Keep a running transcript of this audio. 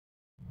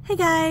Hey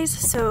guys,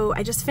 so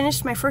I just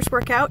finished my first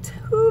workout.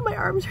 Ooh, my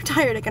arms are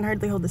tired. I can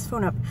hardly hold this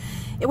phone up.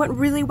 It went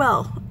really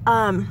well.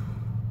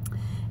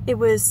 It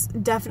was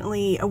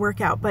definitely a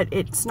workout, but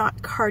it's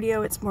not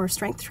cardio, it's more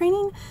strength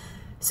training.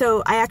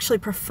 So I actually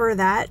prefer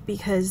that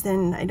because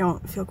then I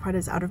don't feel quite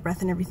as out of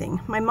breath and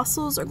everything. My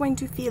muscles are going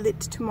to feel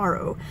it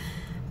tomorrow,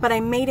 but I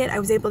made it. I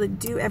was able to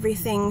do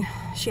everything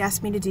she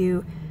asked me to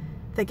do.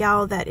 The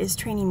gal that is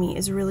training me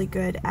is really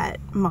good at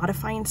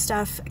modifying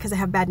stuff because I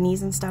have bad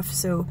knees and stuff,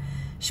 so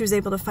she was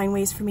able to find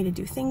ways for me to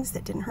do things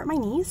that didn't hurt my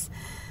knees.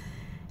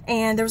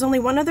 And there was only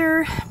one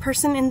other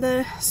person in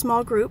the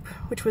small group,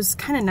 which was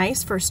kind of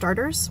nice for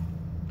starters.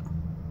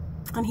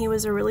 And he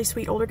was a really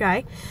sweet older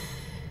guy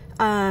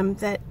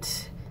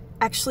that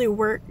actually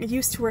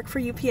used to work for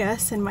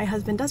UPS, and my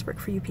husband does work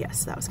for UPS,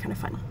 so that was kind of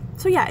fun.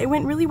 So yeah, it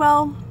went really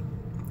well.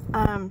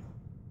 I'm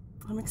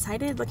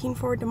excited, looking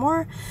forward to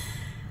more.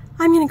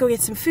 I'm gonna go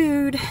get some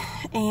food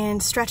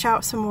and stretch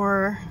out some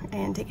more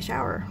and take a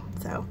shower.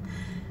 So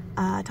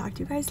talk to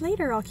you guys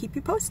later. I'll keep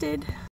you posted.